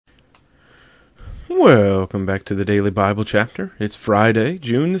Welcome back to the Daily Bible Chapter. It's Friday,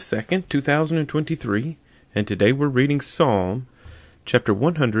 June the 2nd, 2023, and today we're reading Psalm chapter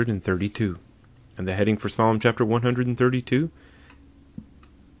 132. And the heading for Psalm chapter 132,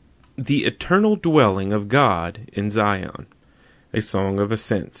 The Eternal Dwelling of God in Zion, a Song of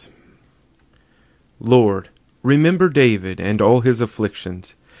Ascents. Lord, remember David and all his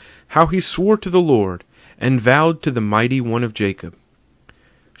afflictions, how he swore to the Lord and vowed to the Mighty One of Jacob.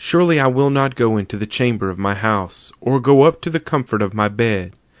 Surely I will not go into the chamber of my house, or go up to the comfort of my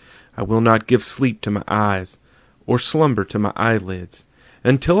bed. I will not give sleep to my eyes, or slumber to my eyelids,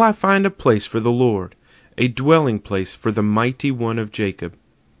 until I find a place for the Lord, a dwelling place for the Mighty One of Jacob.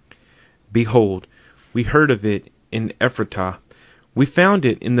 Behold, we heard of it in Ephratah, we found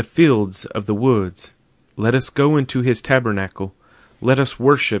it in the fields of the woods. Let us go into his tabernacle, let us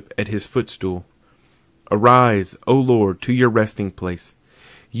worship at his footstool. Arise, O Lord, to your resting place,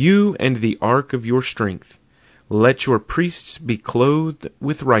 you and the ark of your strength. Let your priests be clothed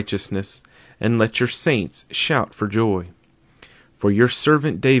with righteousness, and let your saints shout for joy. For your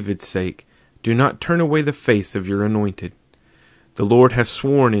servant David's sake, do not turn away the face of your anointed. The Lord has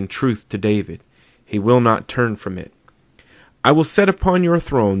sworn in truth to David, he will not turn from it. I will set upon your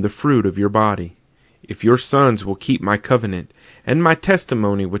throne the fruit of your body. If your sons will keep my covenant, and my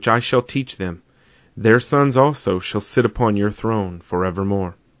testimony which I shall teach them, their sons also shall sit upon your throne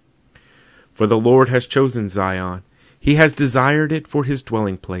forevermore. For the Lord has chosen Zion, he has desired it for his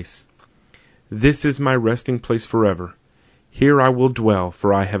dwelling place. This is my resting place forever. Here I will dwell,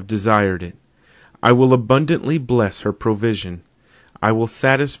 for I have desired it. I will abundantly bless her provision. I will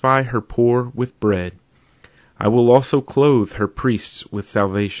satisfy her poor with bread. I will also clothe her priests with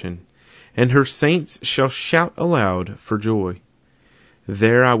salvation, and her saints shall shout aloud for joy.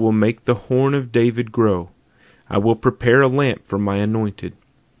 There I will make the horn of David grow. I will prepare a lamp for my anointed.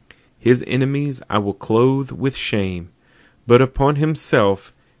 His enemies I will clothe with shame, but upon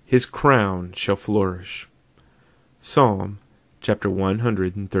himself his crown shall flourish. Psalm chapter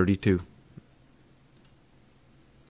 132.